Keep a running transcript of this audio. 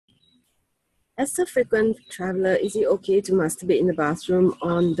As a frequent traveler, is it okay to masturbate in the bathroom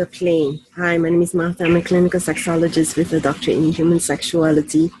on the plane? Hi, my name is Martha. I'm a clinical sexologist with a doctorate in human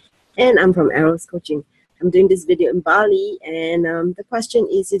sexuality, and I'm from Eros Coaching. I'm doing this video in Bali, and the question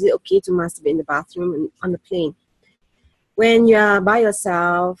is it okay to masturbate in the bathroom and on the plane? When you are by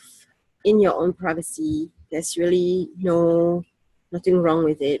yourself, in your own privacy, there's really nothing wrong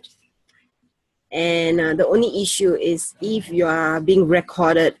with it. And the only issue is if you are being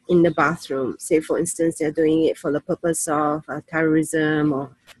recorded in the bathroom. Say, for instance, they're doing it for the purpose of terrorism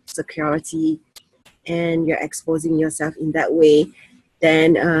or security, and you're exposing yourself in that way,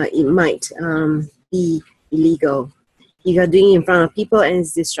 then it might be illegal. If you're doing it in front of people and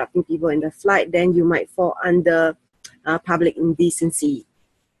it's disrupting people in the flight, then you might fall under public indecency.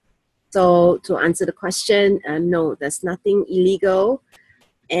 So to answer the question, no, there's nothing illegal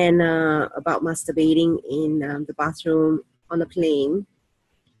and about masturbating in the bathroom on a plane.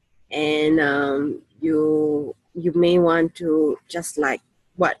 And you may want to, just like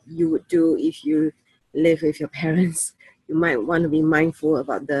what you would do if you live with your parents, you might want to be mindful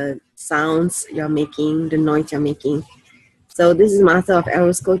about the sounds you're making, the noise you're making. So this is Martha of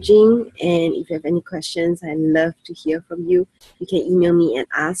Eros Coaching, and if you have any questions, I'd love to hear from you. You can email me at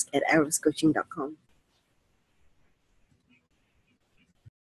ask@eroscoaching.com.